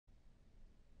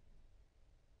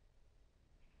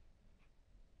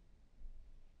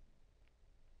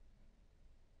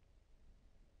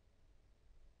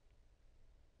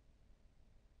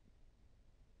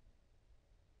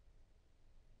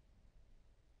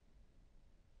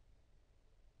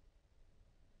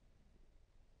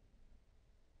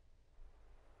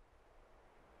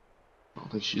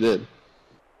think she did.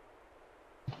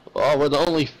 Oh, we're the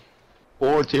only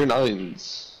 4 tier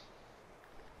 9s.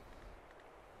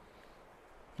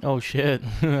 Oh shit.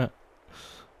 That's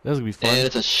gonna be fun. And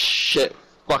it's a shit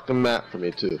fucking map for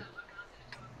me too.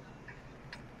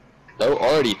 Oh,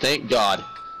 already, thank God.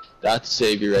 That's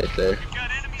savior right there.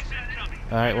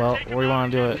 Alright, well, where do you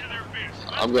want to do it?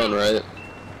 I'm going right.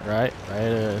 Right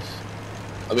it is.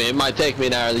 I mean, it might take me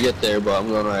an hour to get there, but I'm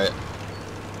going right.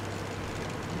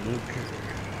 Okay.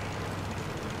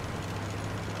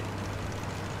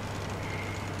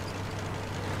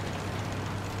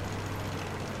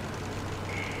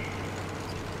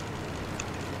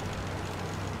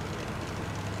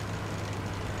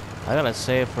 I gotta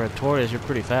say, for a tortoise, you're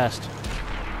pretty fast.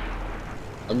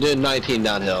 I'm doing 19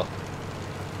 downhill.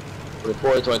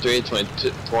 24, 23,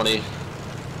 22, 20,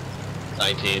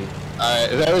 19.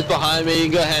 Alright, if everyone's behind me, you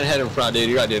can go ahead and head in front, dude.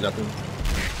 You gotta do nothing.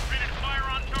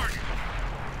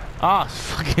 Ah,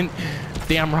 fucking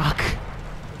damn rock.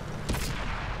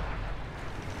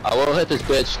 I will hit this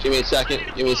bitch. Give me a second.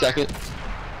 Give me a second.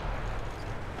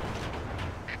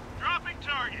 Dropping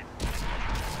target.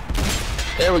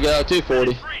 There we go.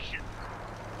 240.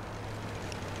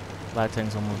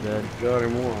 Lighting's almost good. Got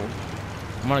him one.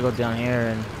 I'm gonna go down here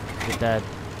and get that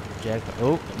jack.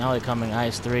 Oh, now they're coming.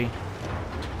 IS-3.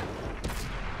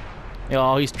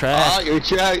 Yo, he's trash. Oh, you're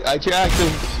I tracked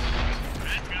him.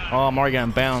 Oh, I'm already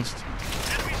getting bounced.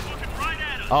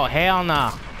 Oh, hell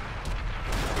nah.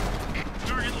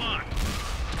 Target locked.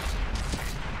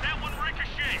 That one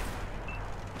ricochet.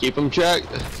 Keep him tracked.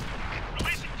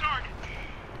 Releasing target.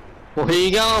 Where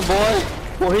you going, boy?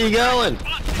 Where you going?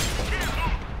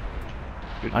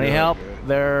 Good I need job, help. guys.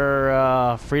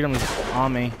 Their freedom's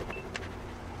on me.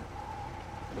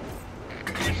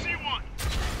 You see one.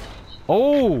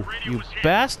 Oh, you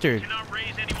bastard. Cannot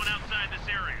raise anyone outside this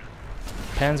area.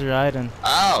 Panzer Iden.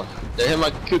 Ow! They hit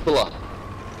my cupola.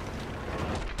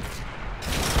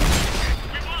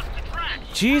 We lost the track.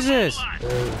 Jesus.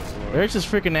 They're just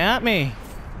freaking at me.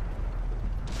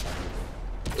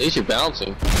 At least you're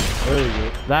bouncing. There you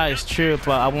go. That is true,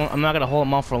 but I'm not gonna hold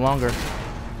them off for longer.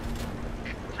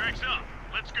 Track's up.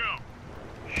 Let's go.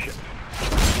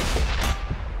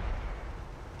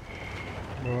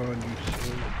 Come on, you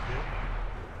son of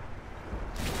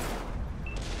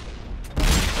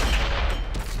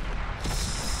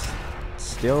a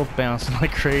Still bouncing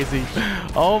like crazy.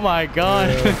 Oh my god.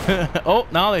 Oh,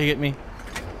 now they hit me.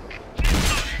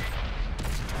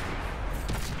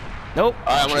 Nope.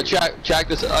 Alright, I'm gonna track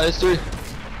this IS-3.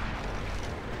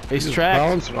 He's Just tracked.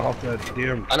 bouncing off that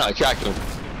damn I know, I tracked him.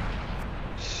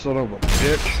 son of a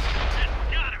bitch.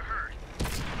 Gotta hurt.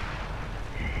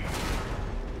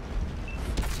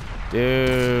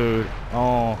 Dude.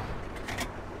 Oh.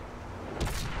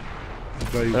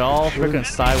 Everybody's They're all concerned. freaking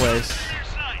sideways. Clear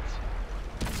sights.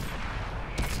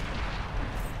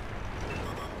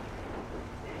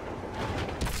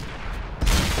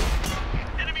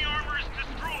 Enemy armor is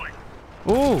destroyed.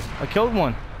 Ooh, I killed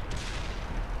one.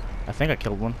 I think I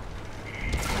killed one.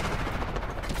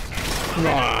 Come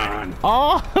on.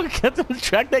 Oh, get them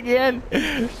tracked again.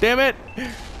 Damn it.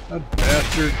 That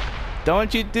bastard.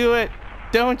 Don't you do it.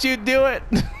 Don't you do it.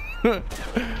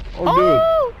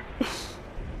 Oh, dude.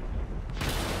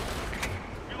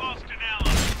 We lost an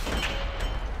ally.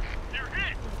 They're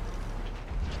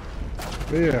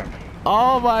hit. Man.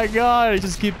 Oh my god, I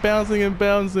just keep bouncing and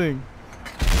bouncing.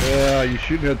 Yeah, you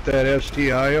shooting at that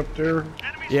STI up there?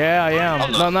 Yeah, I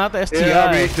am. No, not the STI.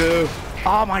 Yeah, me too.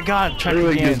 Oh my god, track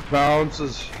Really again. just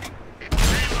bounces.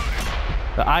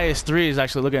 The IS-3 is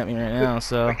actually looking at me right now,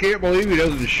 so. I can't believe he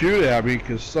doesn't shoot at me,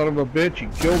 because son of a bitch, he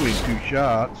killed me in 2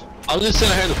 shots. I'm just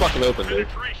sitting here in the fucking open, dude.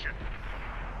 Penetration.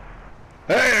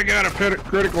 Hey, I got a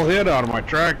critical hit out of my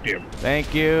track dim.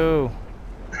 Thank you.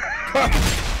 Well,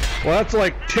 that's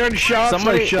like 10 shots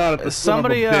I shot at the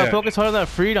somebody son of a bitch. poke his heart of that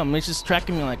freedom. He's just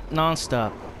tracking me like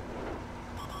non-stop.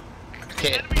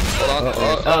 Can't. Hold on.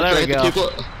 Oh, there we hit the go.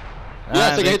 cupola.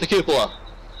 Yes, I can hit the cupola.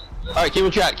 Alright, keep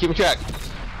him track. Keep him track.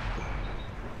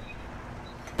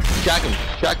 Track him.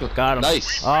 Track him. Got him.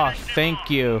 Nice. Oh, thank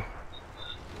you.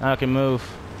 Now I can move.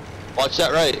 Watch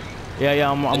that right. Yeah,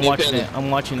 I'm And you watching pin it.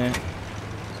 I'm watching it.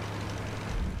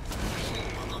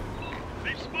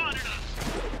 They've spotted us.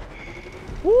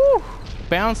 Woo!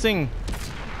 Bouncing.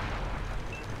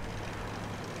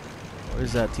 What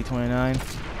is that, T-29?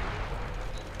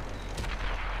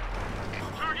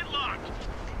 Target locked.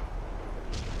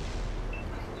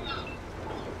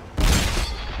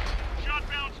 Shot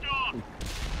bounced off.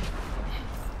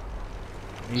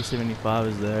 E-75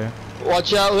 is there.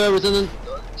 Watch out, whoever's in the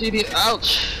TD.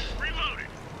 Ouch. Reloading.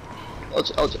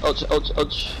 Ouch, ouch, ouch, ouch,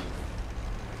 ouch.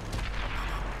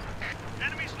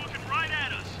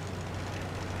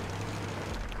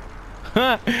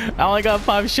 I only got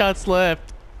 5 shots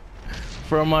left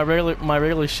from my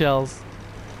regular shells.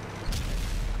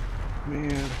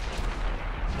 Man.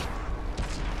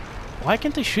 Why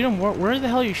can't they shoot him? Where the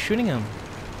hell are you shooting him?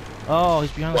 Oh,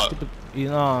 he's behind the stupid, you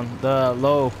know, the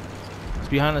low. He's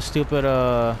behind the stupid,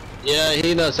 Yeah,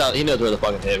 he knows where the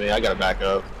fucking hit me. I gotta back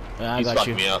up. Yeah, He's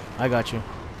fucking me up. I got you.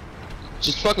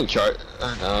 Just fucking charge.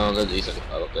 No, there's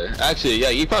E75 up there. Actually, yeah,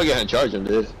 you probably go ahead and charge him,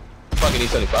 dude. Fucking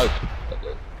E75 up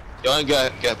there. Go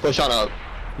ahead and get push on up.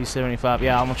 He's 75.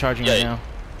 Yeah, I'm gonna charge him right now.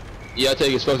 Yeah,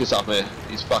 take his focus off me.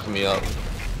 He's fucking me up. She's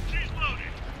loaded.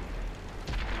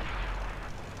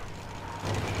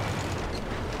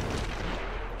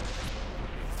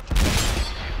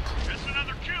 That's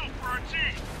another kill for our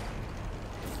team.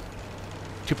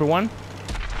 2 for 1.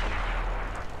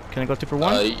 Can I go 2 for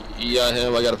 1? Yeah,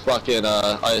 him. I got a fucking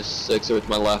IS-6 with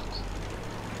my left.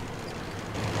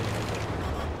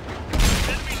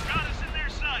 Enemy's got us in their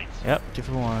sights. Yep, 2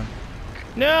 for 1.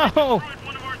 No! Destroyed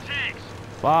one of our tanks.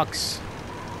 Fox.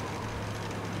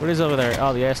 What is over there?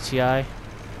 Oh, the STI. I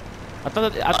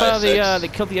thought IS-6. they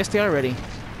killed the STI already.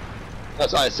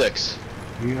 That's IS-6.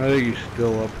 I think he's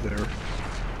still up there.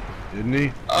 Didn't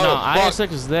he? Oh, No, fuck.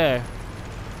 IS-6 is there.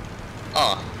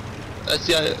 Oh.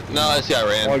 STI. No, STI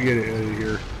ran. I'll get it out of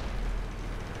here.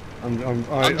 I'm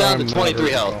down to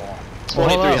 23 health. Well,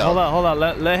 23 health. hold on.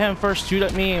 Let him first shoot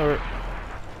at me, or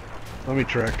Let me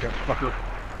track that fucker.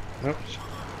 Oops.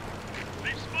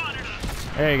 They've spotted us.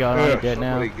 there you go. Now Yeah, you're dead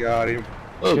now. somebody got him.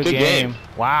 Oh, good game.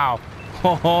 Wow.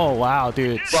 Oh wow,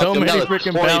 dude. Fuck, So them many down to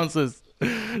freaking 20 bounces.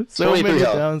 So 23 many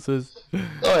health. bounces. Oh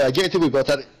yeah, I guarantee we both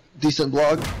had a decent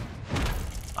block.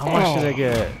 How much did I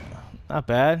get? Not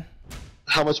bad.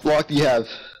 How much block do you have?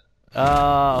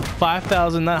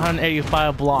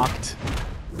 5,985 blocked.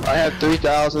 I have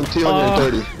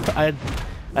 3,230.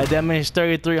 I damaged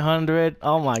 3,300.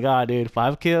 Oh my god, dude.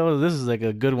 5 kills. This is like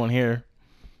a good one here.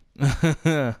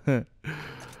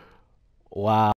 Wow.